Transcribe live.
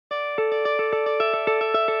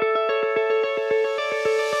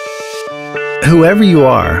Whoever you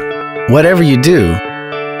are, whatever you do,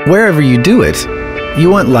 wherever you do it, you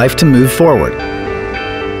want life to move forward.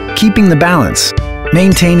 Keeping the balance,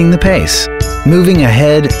 maintaining the pace, moving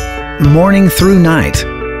ahead, morning through night.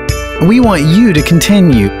 We want you to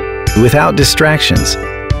continue without distractions.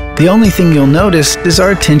 The only thing you'll notice is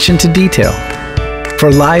our attention to detail.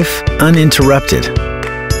 For life uninterrupted.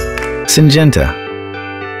 Syngenta.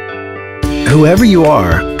 Whoever you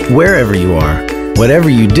are, wherever you are, whatever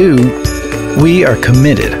you do, we are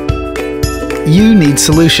committed. You need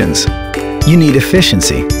solutions. You need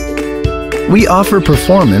efficiency. We offer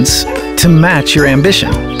performance to match your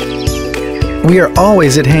ambition. We are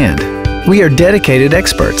always at hand. We are dedicated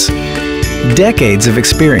experts. Decades of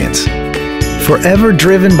experience. Forever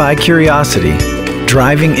driven by curiosity,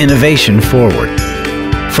 driving innovation forward.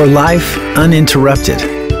 For life uninterrupted.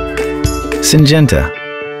 Syngenta.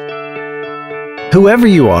 Whoever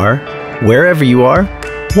you are, wherever you are,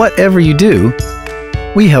 whatever you do,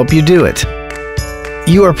 we help you do it.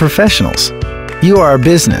 You are professionals. You are our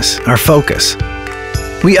business, our focus.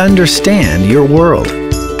 We understand your world,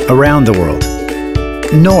 around the world.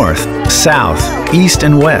 North, south, east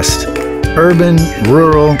and west. Urban,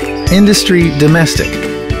 rural, industry, domestic.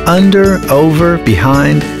 Under, over,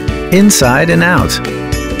 behind, inside and out.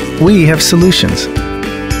 We have solutions.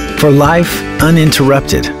 For life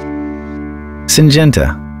uninterrupted.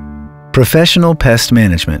 Syngenta. Professional Pest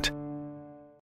Management.